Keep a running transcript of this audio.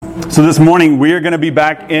So this morning we are going to be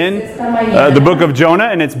back in the book of Jonah,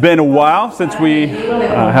 and it's been a while since we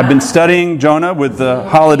have been studying Jonah with the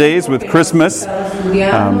holidays, with Christmas.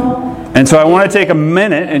 And so I want to take a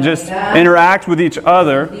minute and just interact with each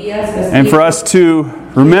other and for us to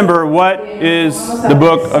remember what is the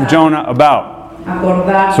book of Jonah about.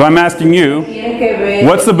 So I'm asking you,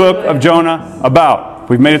 what's the book of Jonah about?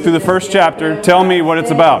 We've made it through the first chapter. Tell me what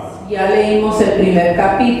it's about.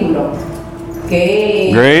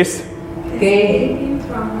 Grace?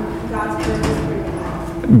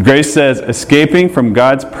 Grace says, escaping from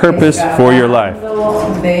God's purpose for your life.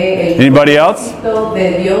 Anybody else?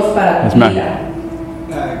 Yes,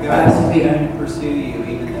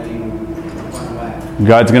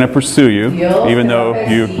 God's going to pursue you even though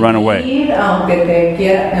you run away.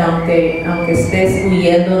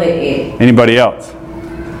 Anybody else?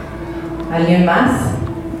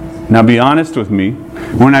 Now be honest with me.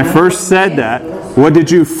 When I first said that, what did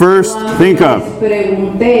you first think of?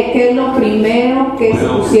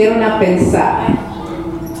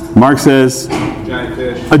 Mark says,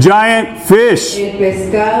 a giant fish.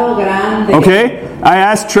 Okay, I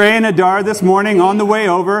asked Trey and Adar this morning on the way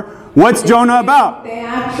over, what's Jonah about?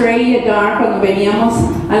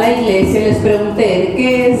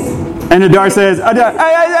 And Adar says,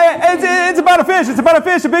 it's about a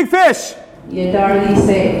fish, a big fish.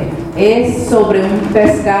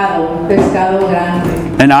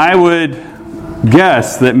 And I would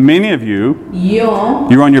guess that many of you,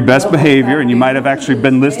 you're on your best behavior, and you might have actually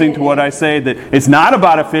been listening to what I say, that it's not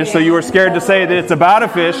about a fish, so you were scared to say that it's about a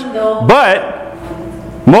fish. But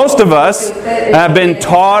most of us have been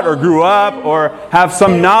taught or grew up or have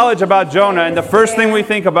some knowledge about Jonah, and the first thing we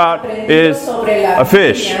think about is a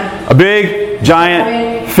fish, a big,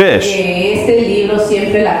 giant fish.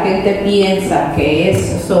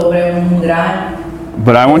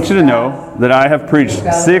 But I want you to know that I have preached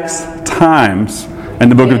 6 times in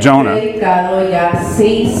the book of Jonah,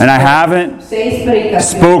 and I haven't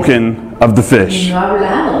spoken of the fish.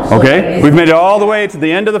 Okay? We've made it all the way to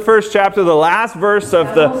the end of the first chapter, the last verse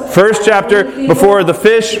of the first chapter before the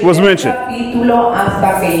fish was mentioned.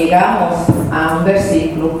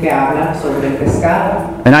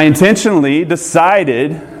 And I intentionally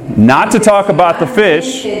decided not to talk about the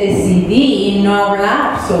fish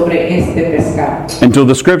until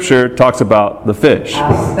the scripture talks about the fish.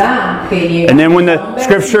 And then when the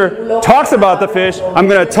scripture talks about the fish, I'm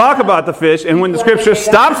going to talk about the fish. And when the scripture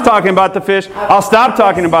stops talking about the fish, I'll stop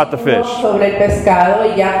talking about the fish.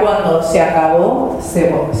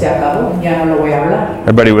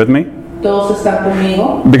 Everybody with me?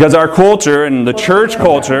 Because our culture and the church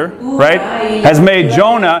culture, right, has made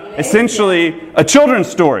Jonah essentially a children's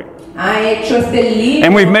story.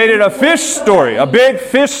 And we've made it a fish story, a big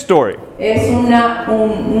fish story.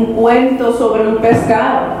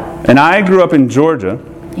 And I grew up in Georgia.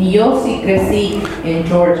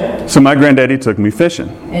 So my granddaddy took me fishing.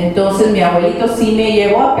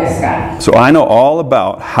 So I know all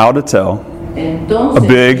about how to tell a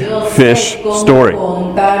big fish story.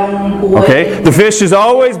 Okay? The fish is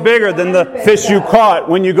always bigger than the fish you caught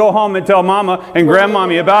when you go home and tell mama and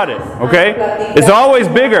grandmommy about it. Okay? It's always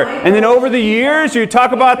bigger. And then over the years, you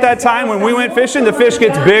talk about that time when we went fishing, the fish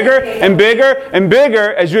gets bigger and bigger and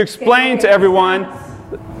bigger as you explain to everyone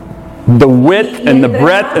the width and the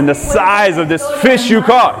breadth and the size of this fish you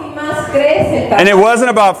caught. And it wasn't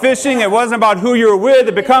about fishing, it wasn't about who you were with,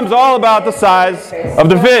 it becomes all about the size of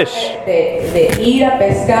the fish.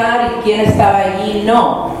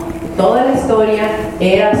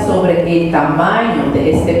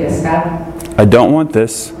 I don't want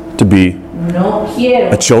this to be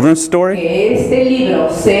a children's story,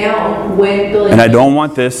 and I don't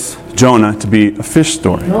want this Jonah to be a fish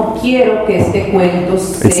story.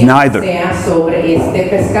 It's neither.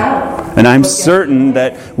 And I'm certain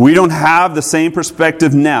that we don't have the same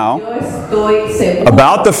perspective now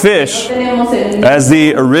about the fish as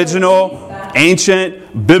the original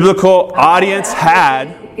ancient biblical audience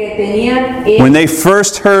had when they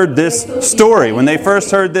first heard this story, when they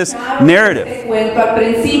first heard this narrative.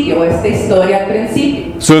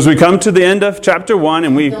 So as we come to the end of chapter 1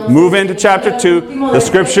 and we move into chapter 2, the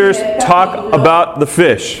scriptures talk about the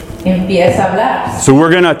fish. So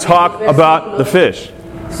we're going to talk about the fish.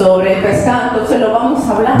 But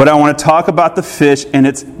I want to talk about the fish in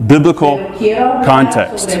its biblical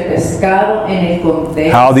context. How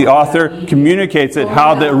the author communicates it,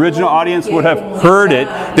 how the original audience would have heard it,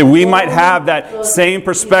 that we might have that same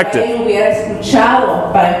perspective.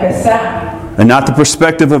 And not the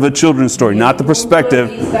perspective of a children's story, not the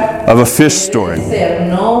perspective of a fish story.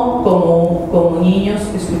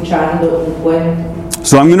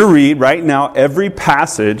 So I'm going to read right now every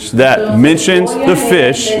passage that mentions the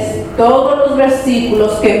fish in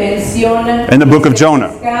the book of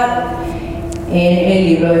Jonah.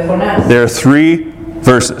 There are 3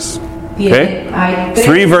 verses. Okay?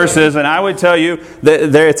 3 verses, and I would tell you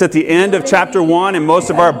that it's at the end of chapter 1 in most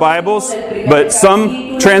of our Bibles, but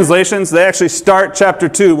some translations, they actually start chapter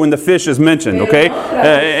 2 when the fish is mentioned, okay?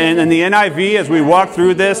 And in the NIV, as we walk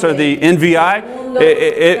through this, or the NVI,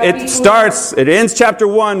 it ends chapter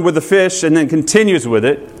 1 with the fish and then continues with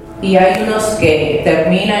it. And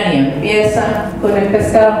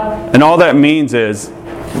all that means is,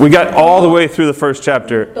 we got all the way through the first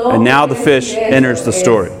chapter, and now the fish enters the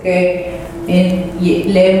story.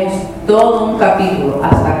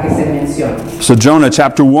 So Jonah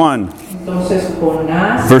chapter 1,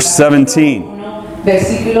 verse 17.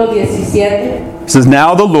 It says,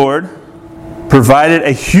 "Now the Lord provided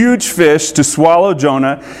a huge fish to swallow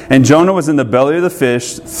Jonah, and Jonah was in the belly of the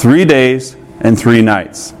fish 3 days and 3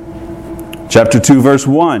 nights." Chapter 2, verse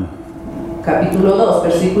 1. Capítulo 2,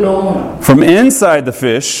 versículo 1. "From inside the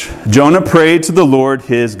fish, Jonah prayed to the Lord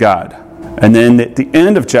his God." And then at the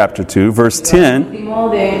end of chapter 2, verse 10,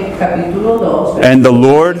 "And the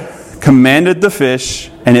Lord commanded the fish,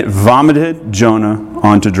 and it vomited Jonah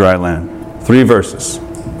onto dry land." 3 verses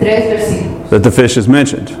that the fish is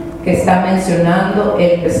mentioned. Que está mencionando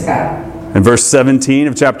el pescado. In verse 17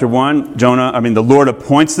 of chapter 1, the Lord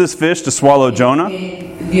appoints this fish to swallow Jonah.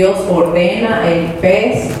 Dios ordena el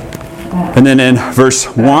pez. And then in verse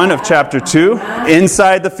 1 of chapter 2,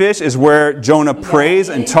 inside the fish is where Jonah prays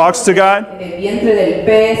and talks to God. And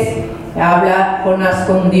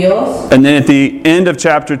then at the end of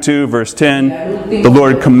chapter 2, verse 10, the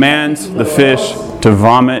Lord commands the fish to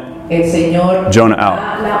vomit Jonah out.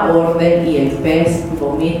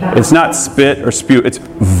 It's not spit or spew, it's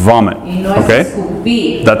vomit. Okay?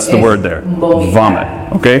 That's the word there. Vomit.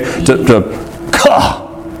 Okay?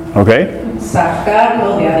 Okay?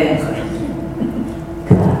 Sacarlo de adentro.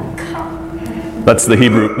 That's the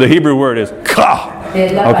Hebrew. The Hebrew word is ka.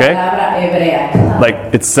 Okay? Like,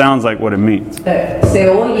 it sounds like what it means. Se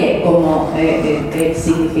oye como el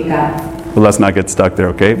significado. Well, let's not get stuck there,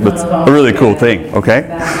 okay? But it's a really cool thing, okay?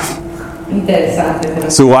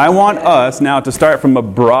 So I want us now to start from a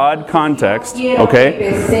broad context,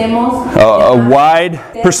 okay? A wide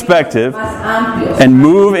perspective, and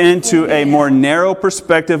move into a more narrow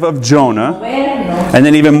perspective of Jonah, and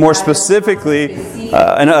then even more specifically,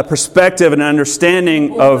 a perspective and an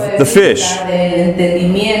understanding of the fish,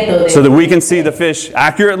 so that we can see the fish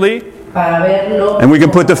accurately, and we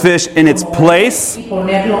can put the fish in its place,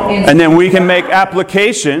 and then we can make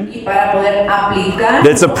application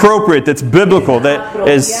that's appropriate, that's biblical, that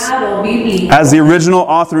is as the original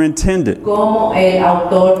author intended.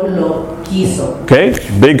 Okay?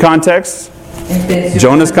 Big context,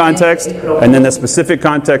 Jonah's context, and then the specific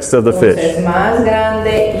context of the fish.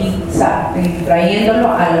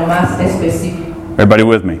 Everybody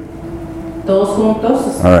with me? All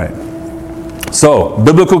right. So,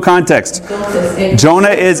 biblical context.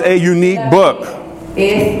 Jonah is a unique book.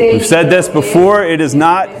 We've said this before. It is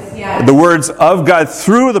not the words of God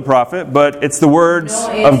through the prophet, but it's the words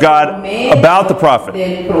of God about the prophet.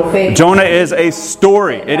 Jonah is a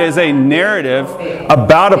story. It is a narrative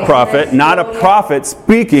about a prophet, not a prophet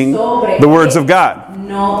speaking the words of God.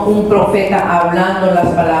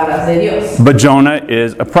 But Jonah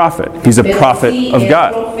is a prophet. He's a prophet of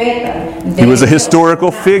God. He was a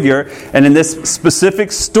historical figure, and in this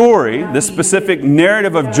specific story, this specific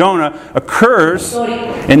narrative of Jonah occurs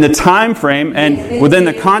in the time frame and within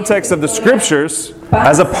the context of the scriptures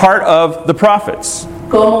as a part of the prophets.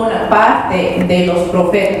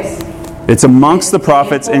 It's amongst the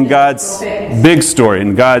prophets in God's big story,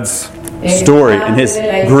 in God's story, in His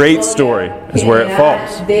great story is where it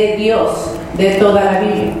falls.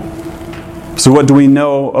 So what do we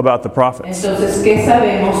know about the prophets?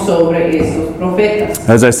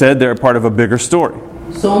 As I said, they're a part of a bigger story.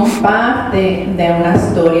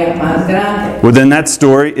 Within that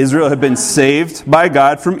story, Israel had been saved by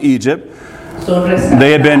God from Egypt.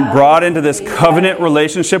 They had been brought into this covenant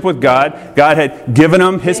relationship with God. God had given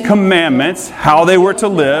them His commandments, how they were to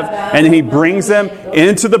live, and then He brings them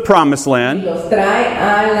into the promised land.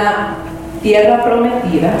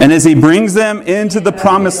 And as He brings them into the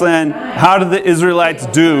promised land, how do the Israelites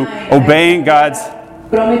do, obeying God's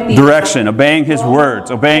direction, obeying His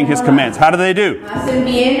words, obeying His commands? How do they do?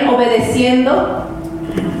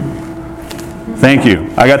 Thank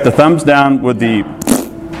you. I got the thumbs down with the...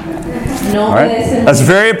 All right? That's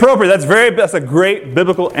very appropriate. That's a great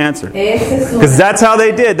biblical answer. Because that's how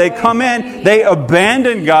they did. They come in, they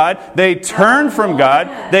abandon God, they turn from God,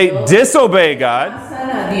 they disobey God.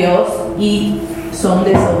 a Dios y son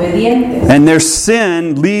desobedientes. And their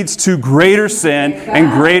sin leads to greater sin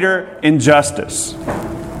and greater injustice.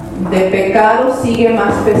 De pecado sigue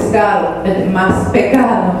más pecado,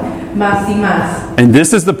 más y más. And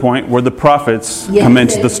this is the point where the prophets come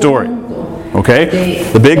into the story. Okay?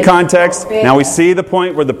 The big context. Now we see the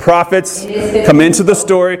point where the prophets come into the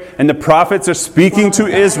story, and the prophets are speaking to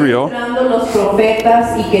Israel on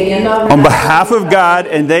behalf of God,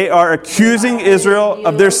 and they are accusing Israel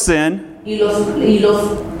of their sin. And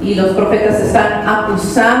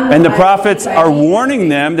the prophets are warning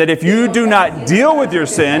them that if you do not deal with your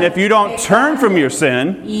sin, if you don't turn from your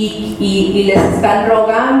sin,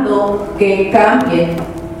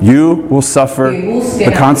 you will suffer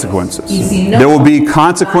the consequences. There will be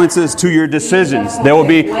consequences to your decisions. There will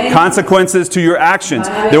be consequences to your actions.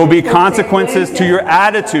 There will be consequences to your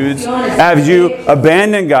attitudes as you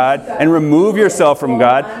abandon God and remove yourself from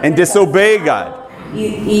God and disobey God.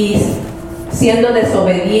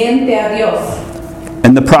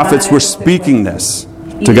 And the prophets were speaking this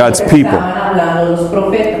to God's people.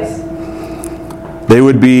 They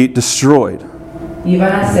would be destroyed.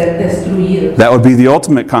 That would be the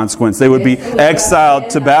ultimate consequence. They would be exiled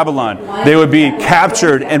to Babylon. They would be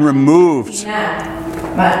captured and removed.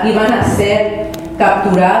 But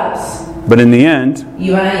in the end,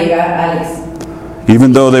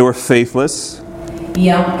 even though they were faithless,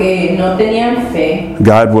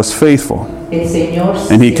 God was faithful.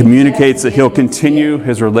 And He communicates that He'll continue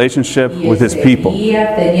His relationship with His people. And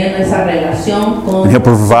He'll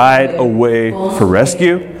provide a way for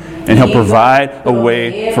rescue. And He'll provide a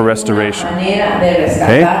way for restoration.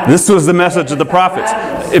 Okay? This was the message of the prophets.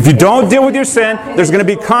 If you don't deal with your sin, there's going to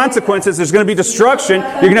be consequences. There's going to be destruction.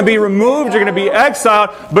 You're going to be removed. You're going to be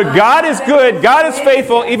exiled. But God is good. God is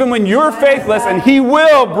faithful even when you're faithless. And He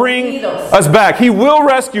will bring us back. He will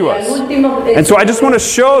rescue us. And so I just want to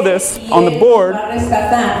show this on the board.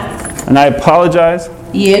 And I apologize.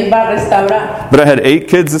 But I had 8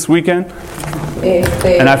 kids this weekend.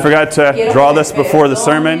 And I forgot to draw this before the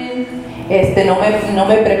sermon. No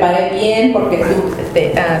me preparé bien porque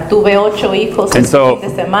tuve 8 hijos and so, fin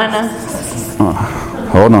de semana.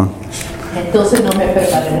 Hold on. Entonces no me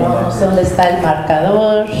preparé, no sé dónde está el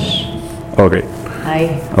marcador. Okay. Ahí.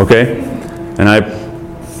 Okay. And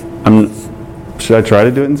should I try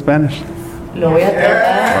to do it in Spanish? Lo voy a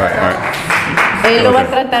tratar. All right. Él lo va a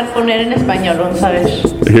tratar de poner en español, vamos a ver.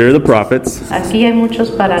 Here are the prophets. Aquí hay muchos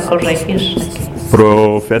para corregir.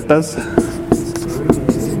 Profetas.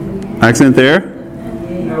 Accent there?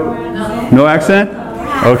 No accent?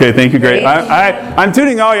 Okay, thank you, Grace. I'm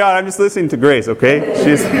tuning all y'all. I'm just listening to Grace, okay?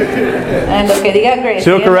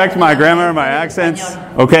 She'll correct my grammar, my accents,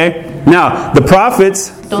 okay? Now, the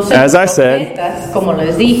prophets, as I said,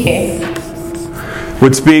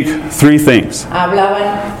 would speak 3 things.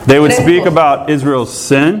 They would speak about Israel's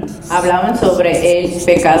sin. Hablaban sobre el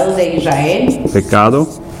pecado de Israel. Pecado.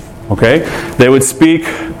 Okay. They would speak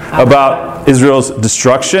about Israel's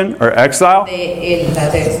destruction or exile. La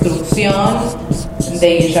destrucción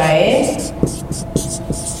de Israel.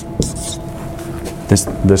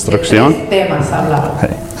 Destrucción. Temas hablaban.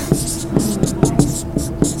 Okay.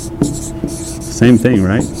 Same thing,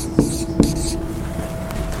 right?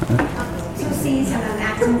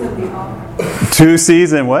 2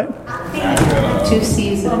 C's and what? 2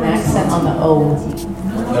 C's and an accent on the O.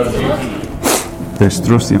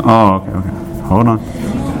 Destrucción. Oh, okay. Hold on.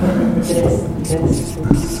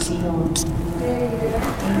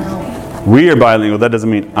 We are bilingual. That doesn't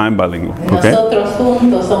mean I'm bilingual. Okay.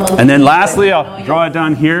 And then lastly, I'll draw it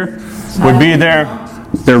down here. Would be their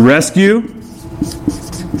rescue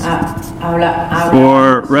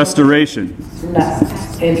or restoration.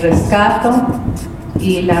 El rescato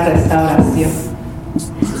y la restauración.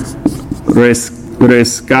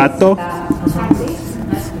 Rescato.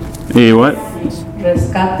 Y what?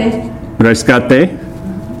 Rescate. Rescate.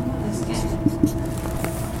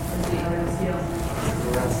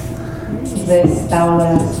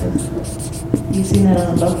 Restauración.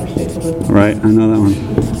 Right, I know that one.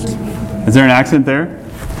 Is there an accent there?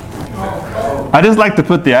 I just like to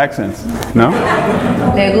put the accents. No?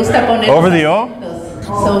 Le gusta poner over the O?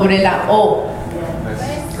 Sobre la O.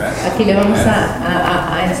 Aquí le vamos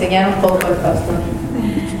a enseñar un poco al pastor.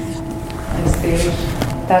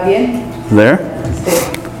 ¿Está bien? There? Sí.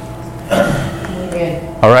 Muy bien.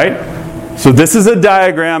 All right. So this is a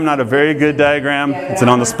diagram, not a very good diagram. It's an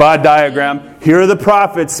on-the-spot diagram. Here are the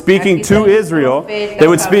prophets speaking to Israel. They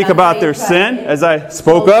would speak about their sin, as I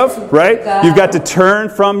spoke of, right? You've got to turn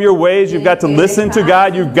from your ways. You've got to listen to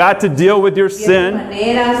God. You've got to deal with your sin.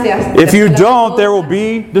 If you don't, there will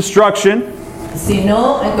be destruction. Si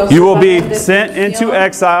no, entonces you will be sent into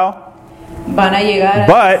exile. Van a llegar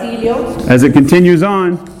But, al exilio. as it continues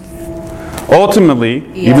on, ultimately,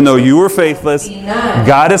 even though you were faithless,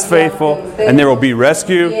 God is faithful, and there will be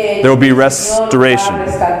rescue, there will be restoration.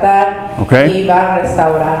 Okay?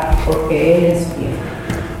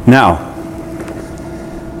 Now,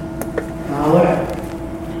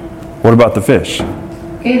 what about the fish?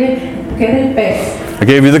 I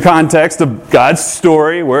gave you the context of God's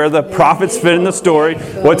story, where the prophets fit in the story.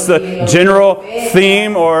 What's the general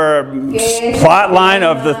theme or plot line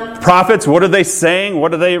of the prophets? What are they saying?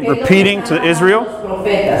 What are they repeating to Israel?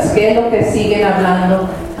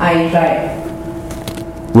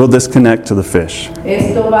 Will this connect to the fish?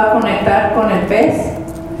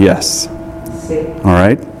 Yes. All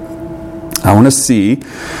right. I want to see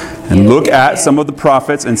and look at some of the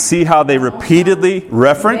prophets and see how they repeatedly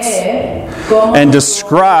reference and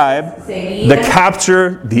describe the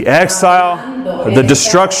capture, the exile, the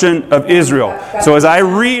destruction of Israel. So as I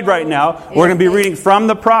read right now, we're going to be reading from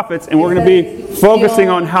the prophets, and we're going to be focusing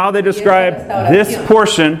on how they describe this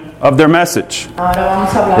portion of their message.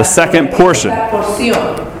 The second portion.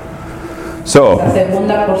 So,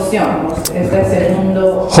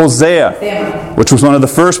 Hosea, which was one of the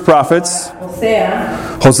first prophets.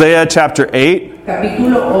 Hosea chapter 8,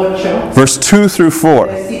 verse 2 through 4.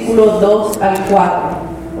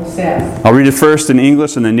 I'll read it first in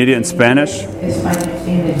English and then Nidia in Spanish.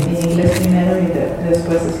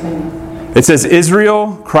 It says,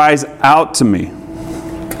 Israel cries out to me,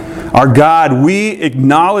 our God, we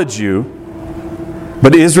acknowledge you,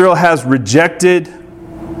 but Israel has rejected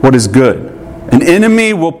what is good. An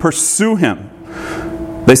enemy will pursue him.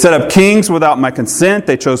 They set up kings without my consent.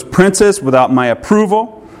 They chose princes without my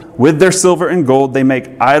approval. With their silver and gold, they make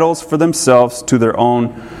idols for themselves to their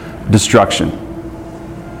own destruction.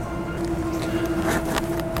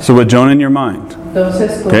 So with Jonah in your mind,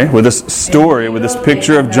 okay, with this story, with this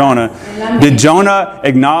picture of Jonah, did Jonah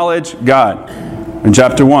acknowledge God in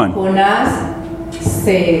chapter 1?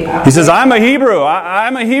 He says, I'm a Hebrew.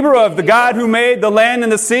 I'm a Hebrew of the God who made the land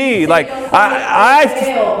and the sea. Like,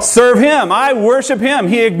 I serve Him. I worship Him.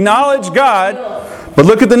 He acknowledged God. But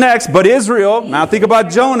look at the next. But Israel, now think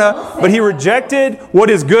about Jonah, but he rejected what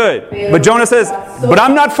is good. But Jonah says, but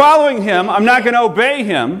I'm not following him. I'm not going to obey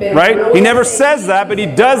him. Right? He never says that, but he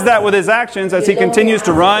does that with his actions as he continues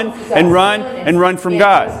to run and run and run from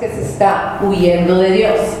God.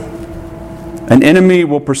 An enemy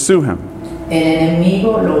will pursue him.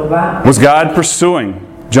 Was God pursuing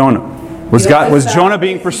Jonah? Was Jonah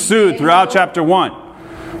being pursued throughout chapter 1?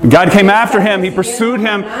 When God came after him, He pursued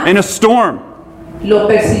him in a storm. He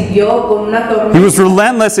was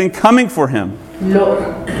relentless in coming for him.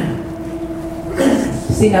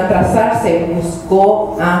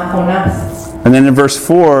 And then in verse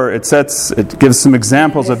 4, it gives some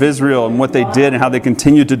examples of Israel and what they did and how they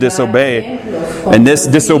continued to disobey. And this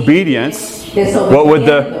disobedience, what would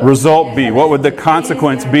the result be? What would the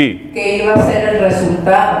consequence be?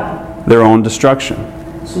 Their own destruction.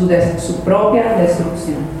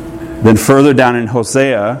 Then further down in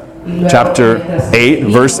Hosea, chapter 8,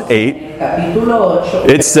 verse 8,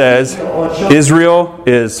 it says, Israel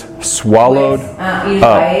is swallowed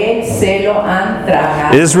up.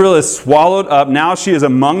 Israel is swallowed up. Now she is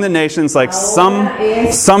among the nations like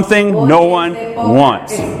something no one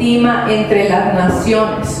wants.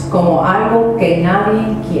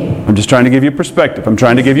 I'm just trying to give you perspective. I'm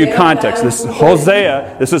trying to give you context. This is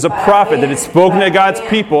Hosea. This is a prophet that had spoken to God's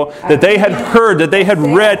people, that they had heard, that they had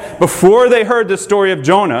read before they heard the story of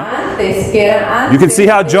Jonah. You can see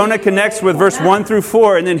how Jonah connects with verse 1 through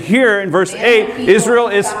 4. And then here in verse 8, Israel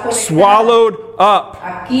is swallowed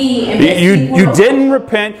up. You didn't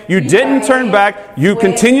repent. You didn't turn back. You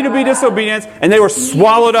continue to be disobedient. And they were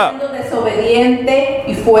swallowed up.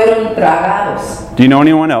 Do you know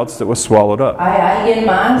anyone else that was swallowed up?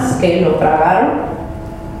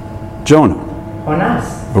 Jonah.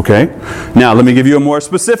 Okay. Now let me give you a more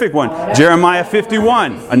specific one. Jeremiah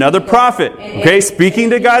 51, another prophet. Okay, speaking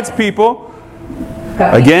to God's people.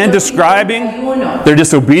 Again, describing their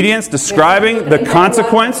disobedience, describing the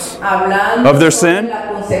consequence of their sin.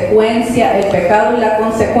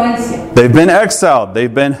 They've been exiled.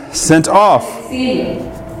 They've been sent off.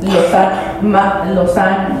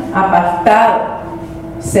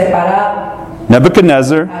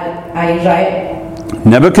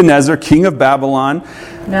 Nebuchadnezzar, king of Babylon,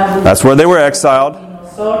 that's where they were exiled,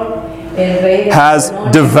 has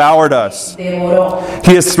devoured us. He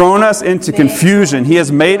has thrown us into confusion. He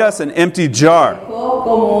has made us an empty jar.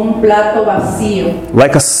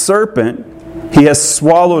 Like a serpent, He has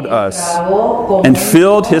swallowed us and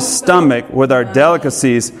filled his stomach with our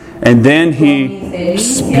delicacies, and then he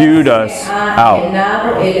spewed us out.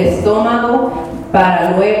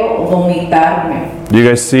 Do you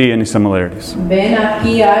guys see any similarities?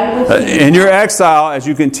 In your exile, as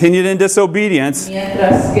you continued in disobedience,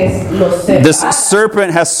 this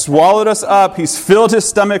serpent has swallowed us up. He's filled his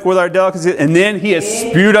stomach with our delicacies, and then he has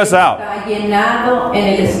spewed us out.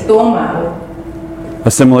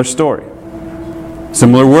 A similar story.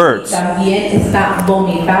 Similar words.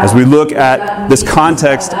 As we look at this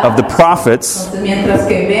context of the prophets, and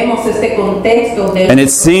it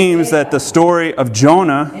seems that the story of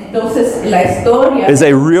Jonah is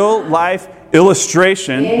a real life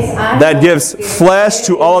illustration that gives flesh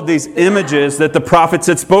to all of these images that the prophets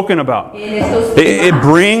had spoken about. It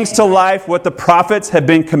brings to life what the prophets had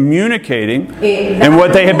been communicating and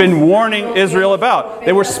what they had been warning Israel about.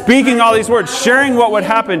 They were speaking all these words, sharing what would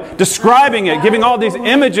happen, describing it, giving all these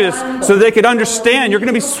images so they could understand. You're going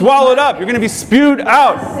to be swallowed up. You're going to be spewed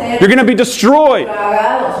out. You're going to be destroyed.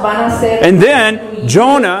 And then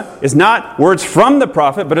Jonah is not words from the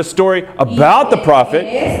prophet, but a story about the prophet.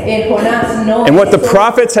 And what the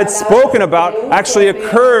prophets had spoken about actually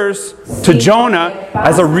occurs to Jonah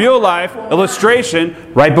as a real life illustration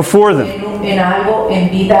right before them.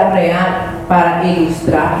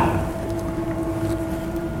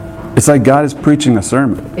 It's like God is preaching a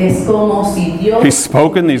sermon. He's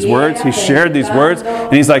spoken these words, He shared these words,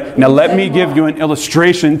 and He's like, now let me give you an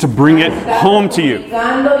illustration to bring it home to you.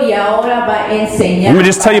 Let me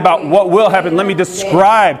just tell you about what will happen. Let me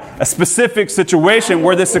describe a specific situation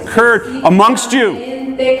where this occurred amongst you.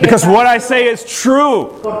 Because what I say is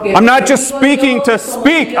true. I'm not just speaking to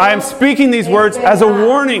speak. I am speaking these words as a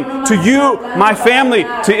warning to you, my family,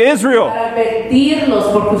 to Israel.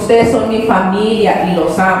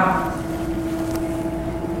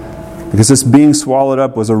 Because this being swallowed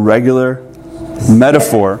up was a regular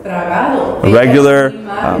metaphor, a regular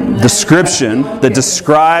description that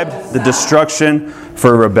described the destruction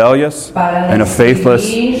for a rebellious and a faithless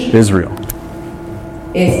Israel.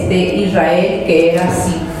 And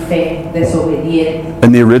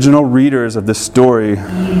the original readers of this story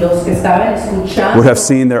would have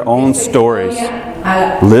seen their own stories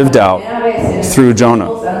lived out through Jonah.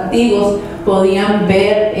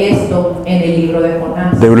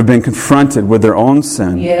 They would have been confronted with their own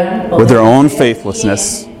sin, with their own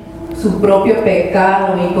faithlessness,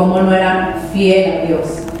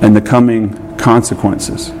 and the coming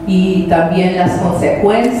consequences,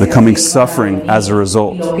 the coming suffering as a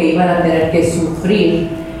result.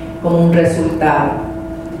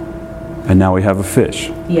 And now we have a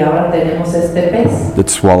fish that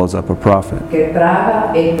swallows up a prophet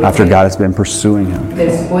after God has been pursuing him. And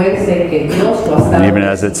even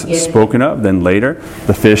as it's spoken of, then later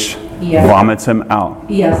the fish vomits him out.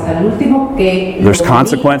 There's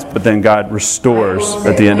consequence, but then God restores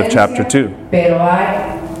at the end of chapter 2.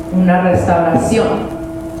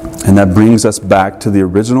 And that brings us back to the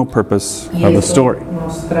original purpose of the story.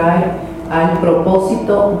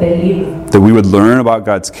 That we would learn about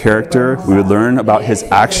God's character, we would learn about His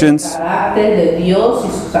actions, and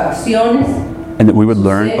that we would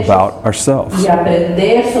learn about ourselves.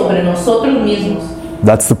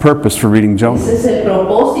 That's the purpose for reading Jonah.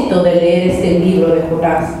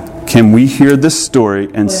 Can we hear this story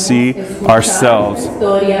and see ourselves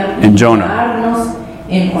in Jonah?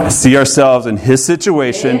 See ourselves in his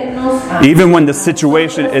situation, even when the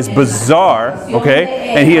situation is bizarre, okay?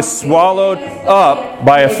 And he is swallowed up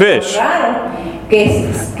by a fish.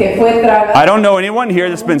 I don't know anyone here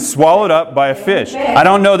that's been swallowed up by a fish. I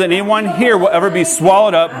don't know that anyone here will ever be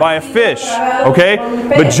swallowed up by a fish, okay?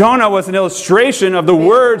 But Jonah was an illustration of the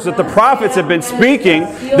words that the prophets have been speaking,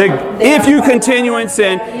 that if you continue in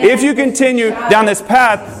sin, if you continue down this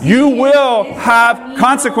path, you will have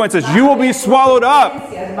consequences. You will be swallowed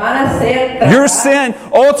up. Your sin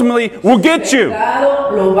ultimately will get you.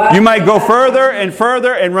 You might go further and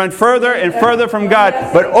further and run further and further from God,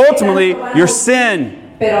 but ultimately your sin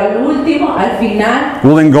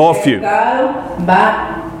will engulf you.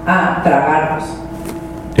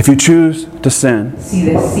 If you choose to sin,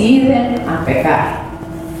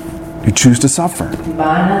 you choose to suffer.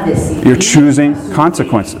 You're choosing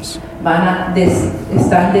consequences.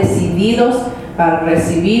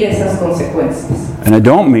 And I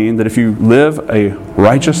don't mean that if you live a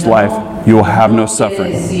righteous life, you will have no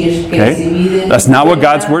suffering. Okay? That's not what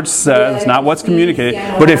God's Word says. That's not what's communicated.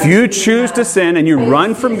 But if you choose to sin and you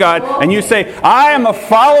run from God and you say, I am a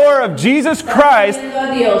follower of Jesus Christ,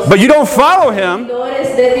 but you don't follow Him,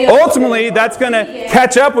 ultimately that's going to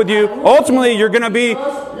catch up with you. Ultimately you're going to be,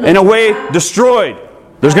 in a way, destroyed.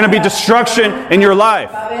 There's going to be destruction in your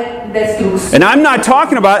life. And I'm not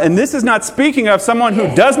talking about, and this is not speaking of someone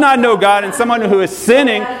who does not know God and someone who is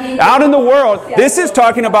sinning out in the world. This is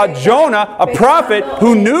talking about Jonah, a prophet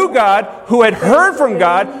who knew God, who had heard from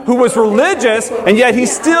God, who was religious, and yet he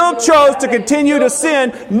still chose to continue to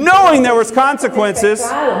sin, knowing there was consequences.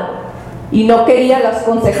 Y no quería las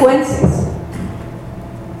consecuencias.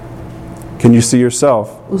 Can you see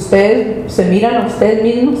yourself ¿Ustedes se miran a ustedes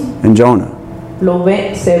mismos? in Jonah?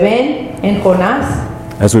 Se ven en Jonás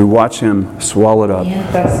as we watch him swallowed up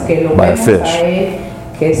mientras que lo by a vemos fish. a él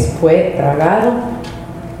que fue tragado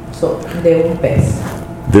de un pez.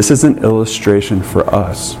 This is an illustration for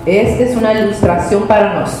us, Esta es una ilustración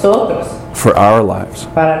para nosotros, for our lives,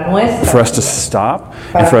 para nuestra for us to stop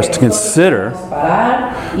and for us to consider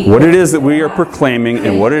what it is that we are proclaiming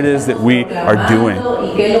and what it is that we are doing.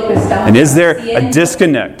 And is there a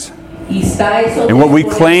disconnect in what we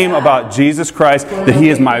claim about Jesus Christ, that He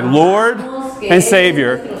is my Lord and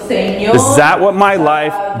Savior? Is that what my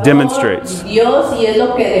life demonstrates?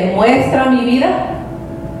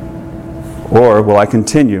 Or will I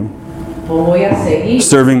continue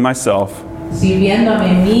serving myself,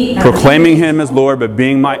 proclaiming Him as Lord, but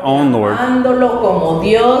being my own Lord,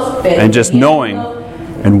 and just knowing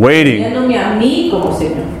and waiting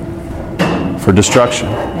for destruction,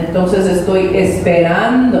 to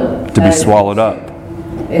be swallowed up?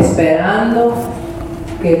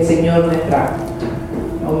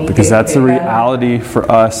 Because that's the reality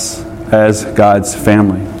for us as God's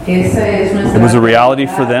family. It was a reality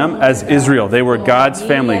for them as Israel. They were God's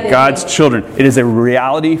family, God's children. It is a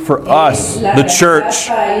reality for us, the church.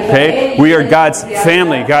 Okay? We are God's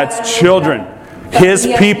family, God's children, His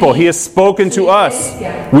people. He has spoken to us.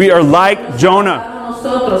 We are like Jonah.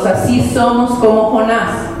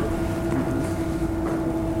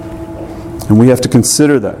 And we have to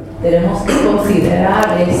consider that,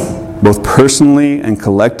 both personally and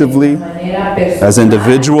collectively, as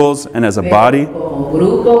individuals and as a body.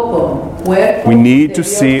 We need to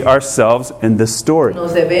see ourselves in this story.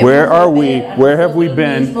 Where are we? Where have we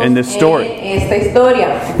been in this story?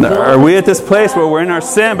 Are we at this place where we're in our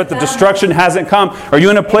sin, but the destruction hasn't come? Are you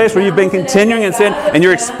in a place where you've been continuing in sin and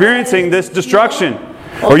you're experiencing this destruction?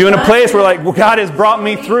 Or are you in a place where, like, well, God has brought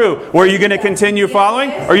me through? Where are you going to continue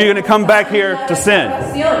following? Or are you going to come back here to sin?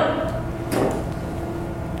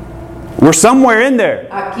 We're somewhere in there.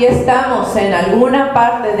 And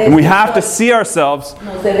we have to see ourselves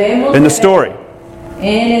in the story.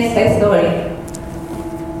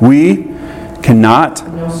 We cannot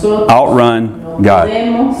outrun God.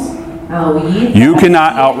 You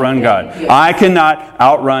cannot outrun God. I cannot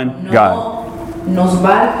outrun God.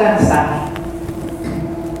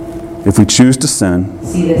 If we choose to sin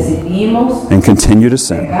and continue to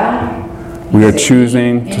sin, we are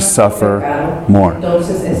choosing to suffer more.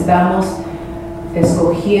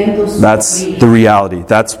 That's the reality.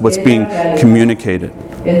 That's what's being communicated.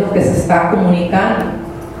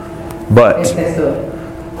 But,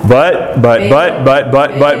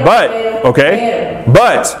 okay?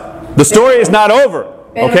 But, the story is not over.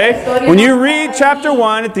 Okay? When you read chapter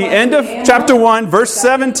 1, at the end of chapter 1, verse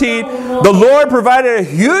 17, the Lord provided a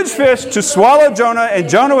huge fish to swallow Jonah, and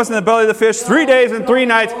Jonah was in the belly of the fish 3 days and 3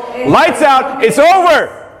 nights. Lights out, it's over!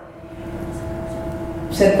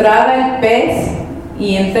 Se traga el pez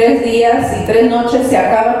y en 3 días y 3 noches se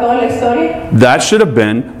acaba toda la historia. That should have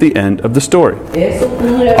been the end of the story.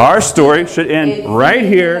 Our story should end right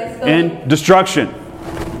here in destruction.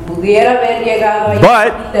 But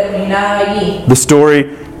the story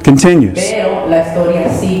continues.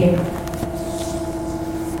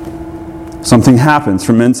 Something happens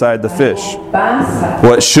from inside the fish.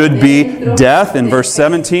 What should be death in verse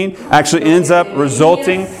 17 actually ends up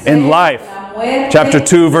resulting in life. Chapter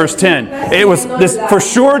 2, verse 10. It was this for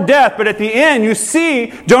sure death, but at the end you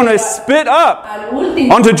see Jonah is spit up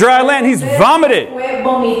onto dry land. He's vomited.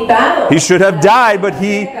 He should have died, but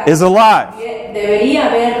he is alive.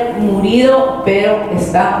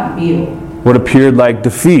 What appeared like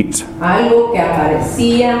defeat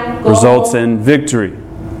results in victory.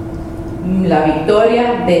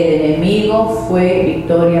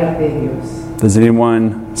 Does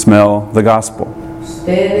anyone smell the gospel?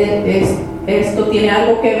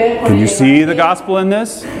 Can you see the gospel in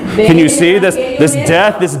this? Can you see this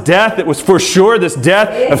death that was for sure, this death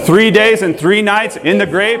of 3 days and 3 nights in the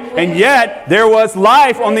grave, and yet there was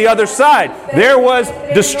life on the other side. There was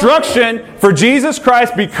destruction for Jesus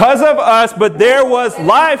Christ because of us, but there was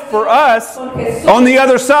life for us on the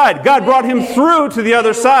other side. God brought Him through to the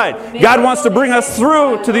other side. God wants to bring us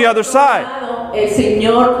through to the other side.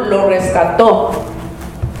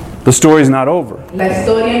 The story's not over.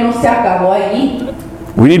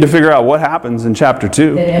 We need to figure out what happens in chapter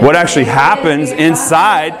 2. What actually happens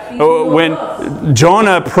inside when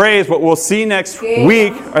Jonah prays. What we'll see next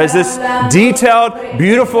week is this detailed,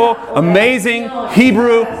 beautiful, amazing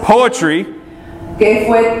Hebrew poetry. Que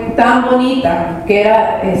fue tan bonita, que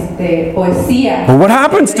era poesía. But what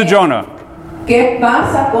happens to Jonah? ¿Qué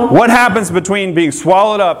pasa con What happens between being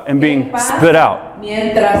swallowed up and being spit out?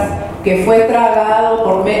 Mientras que fue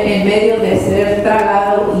tragado en medio de ser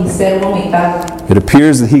tragado y ser vomitado. It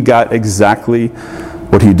appears that he got exactly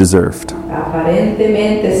what he deserved.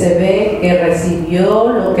 Aparentemente se ve que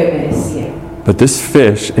recibió lo que merecía. But this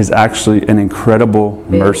fish is actually an incredible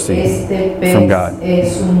mercy from God.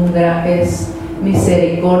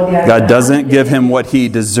 God doesn't give him what he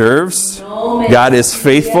deserves. God is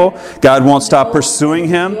faithful. God won't stop pursuing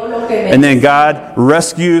him. And then God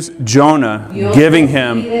rescues Jonah, giving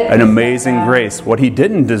him an amazing grace, what he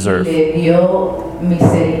didn't deserve. He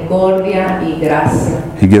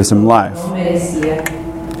gives him life.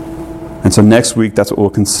 And so next week, that's what we'll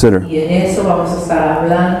consider.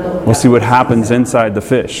 We'll see what happens inside the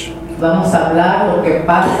fish. Vamos a hablar lo que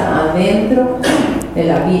pasa adentro del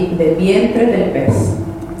vientre del pez.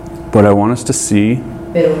 But I want us to see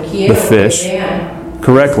the fish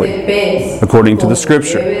correctly, according to the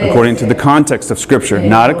Scripture, according to the context of Scripture,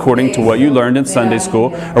 not according to what you learned in Sunday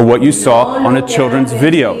school or what you saw on a children's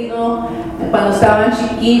video.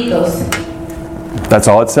 That's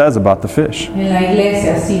all it says about the fish.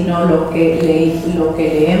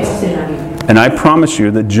 And I promise you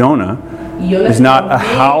that Jonah is not a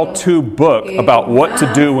how-to book about what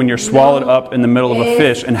to do when you're swallowed up in the middle of a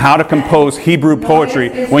fish and how to compose Hebrew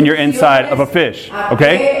poetry when you're inside of a fish.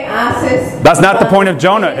 Okay? That's not the point of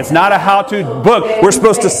Jonah. It's not a how-to book. We're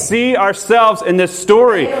supposed to see ourselves in this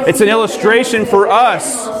story. It's an illustration for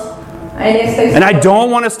us. And I don't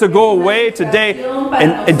want us to go away today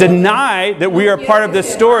and deny that we are part of this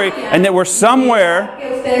story and that we're somewhere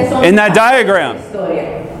in that diagram.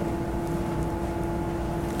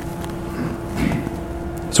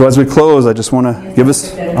 So as we close, I just want to give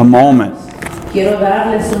us a moment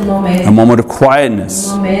of quietness,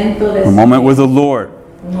 a moment with the Lord,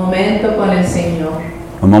 a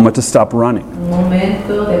moment to stop running,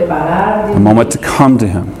 a moment to come to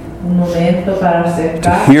Him,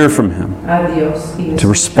 to hear from Him, to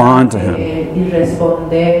respond to Him.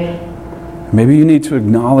 Maybe you need to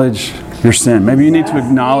acknowledge your sin. Maybe you need to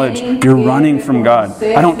acknowledge you're running from God.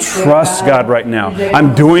 I don't trust God right now.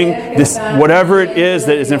 I'm doing this, whatever it is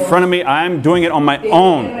that is in front of me, I'm doing it on my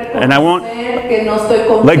own. And I won't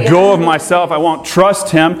let go of myself. I won't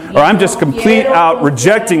trust Him. Or I'm just complete out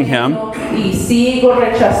rejecting Him.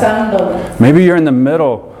 Maybe you're in the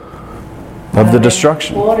middle of the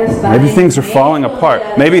destruction. Maybe things are falling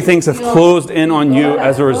apart. Maybe things have closed in on you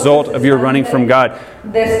as a result of your running from God.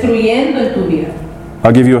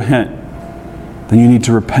 I'll give you a hint. Then you need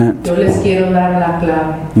to repent. You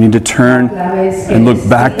need to turn and look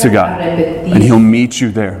back to God, and He'll meet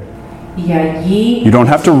you there. You don't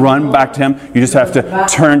have to run back to Him. You just have to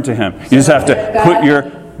turn to Him. You just have to put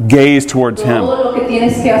your gaze towards Him,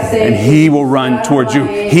 and He will run towards you.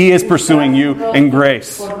 He is pursuing you in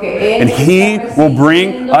grace, and He will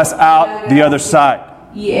bring us out the other side.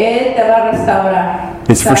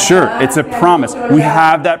 It's for sure. It's a promise. We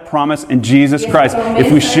have that promise in Jesus Christ.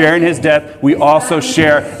 If we share in His death, we also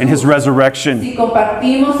share in His resurrection.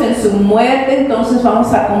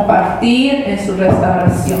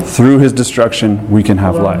 Through His destruction, we can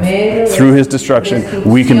have life. Through His destruction,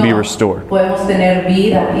 we can be restored.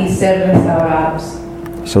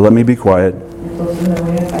 So let me be quiet.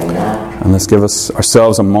 And let's give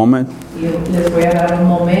ourselves a moment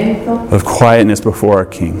of quietness before our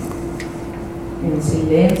King.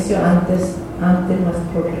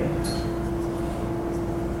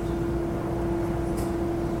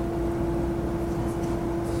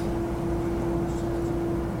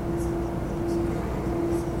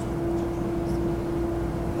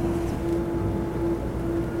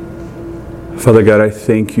 Father God, I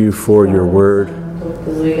thank You for Your word.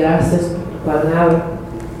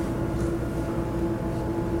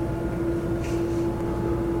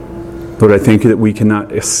 Lord, I thank You that we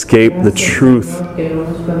cannot escape the truth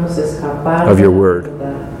of Your word.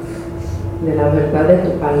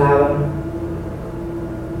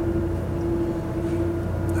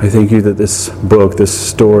 I thank You that this book, this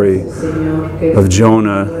story of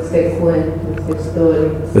Jonah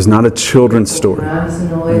is not a children's story.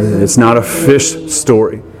 It's not a fish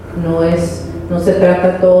story.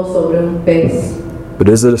 But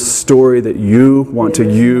is it a story that you want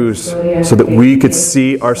to use so that we could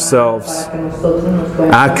see ourselves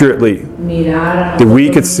accurately? That we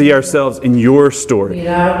could see ourselves in your story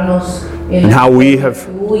and how we have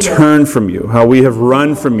turned from you, how we have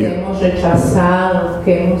run from you,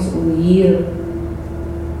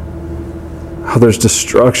 how there's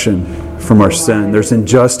destruction from our sin, there's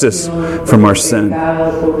injustice from our sin.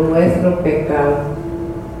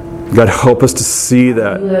 God, help us to see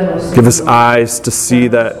that. Give us eyes to see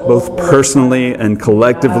that both personally and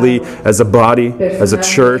collectively as a body, as a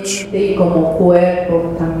church.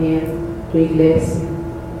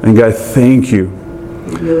 And God, thank you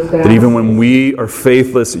that even when we are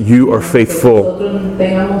faithless, you are faithful.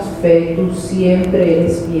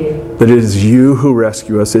 That it is you who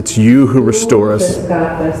rescue us. It's you who restore us.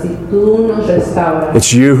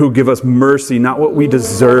 It's you who give us mercy, not what we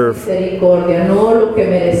deserve. And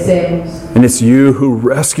it's you who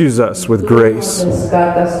rescues us with grace.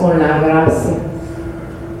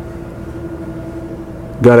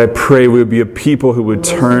 God, I pray we would be a people who would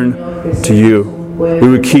turn to you. We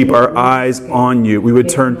would keep our eyes on you. We would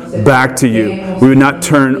turn back to you. We would not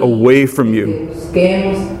turn away from you.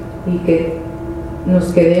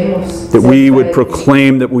 That we would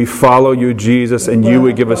proclaim that we follow you, Jesus, and you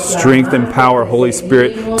would give us strength and power, Holy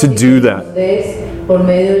Spirit, to do that.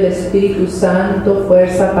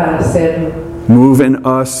 Move in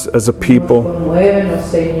us as a people.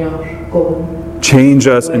 Change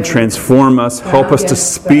us and transform us. Help us to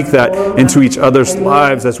speak that into each other's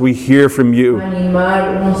lives as we hear from you. Help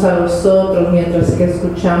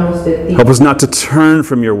us not to turn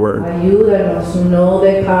from your word,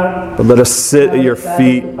 but let us sit at your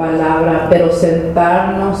feet,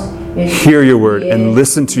 hear your word, and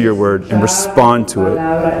listen to your word and respond to it.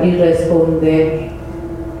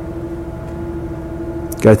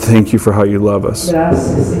 God, thank you for how you love us.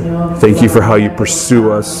 Thank you for how you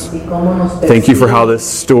pursue us. Thank you for how this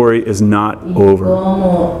story is not over.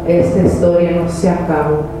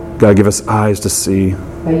 God, give us eyes to see.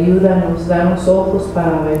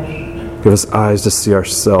 Give us eyes to see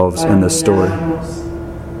ourselves in this story.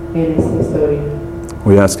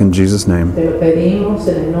 We ask in Jesus' name.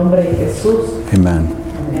 Amen.